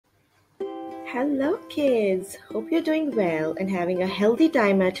Hello kids! Hope you're doing well and having a healthy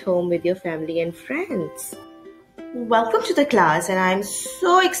time at home with your family and friends. Welcome to the class and I'm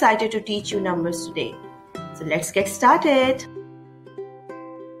so excited to teach you numbers today. So let's get started.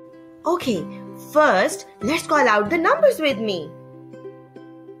 Okay, first let's call out the numbers with me.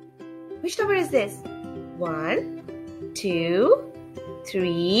 Which number is this? 1, 2,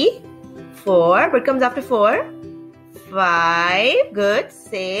 3, 4. What comes after 4? 5. Good.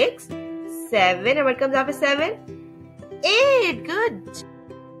 6. 7. And what comes after 7? 8. Good.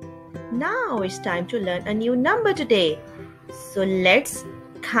 Now it's time to learn a new number today. So let's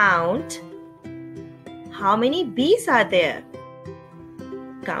count how many bees are there.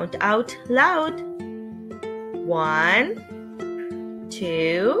 Count out loud. 1,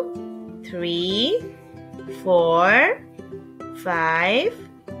 2, 3, 4, 5,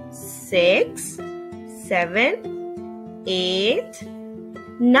 6, 7, 8,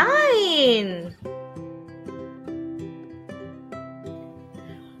 9.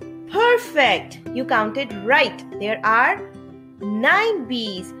 Perfect! You counted right. There are 9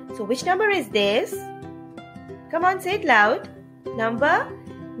 bees. So which number is this? Come on, say it loud. Number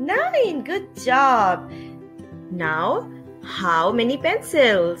 9. Good job. Now, how many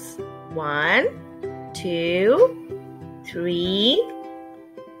pencils? 1, 2, 3,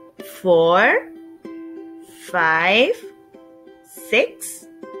 4, 5, 6,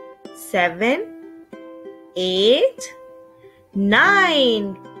 7, 8,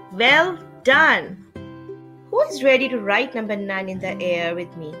 9. Well done. Who is ready to write number 9 in the air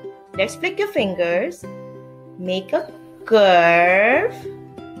with me? Let's flick your fingers. Make a curve.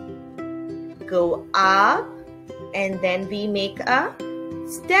 Go up. And then we make a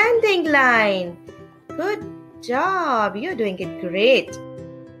standing line. Good job. You're doing it great.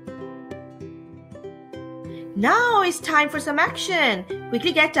 Now it's time for some action.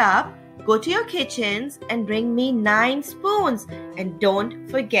 Quickly get up, go to your kitchens and bring me 9 spoons. And don't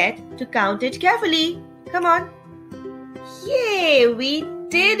forget to count it carefully. Come on. Yay, we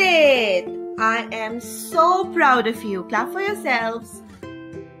did it. I am so proud of you. Clap for yourselves.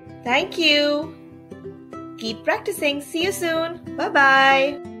 Thank you. Keep practicing. See you soon.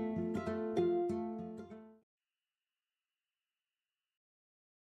 Bye-bye.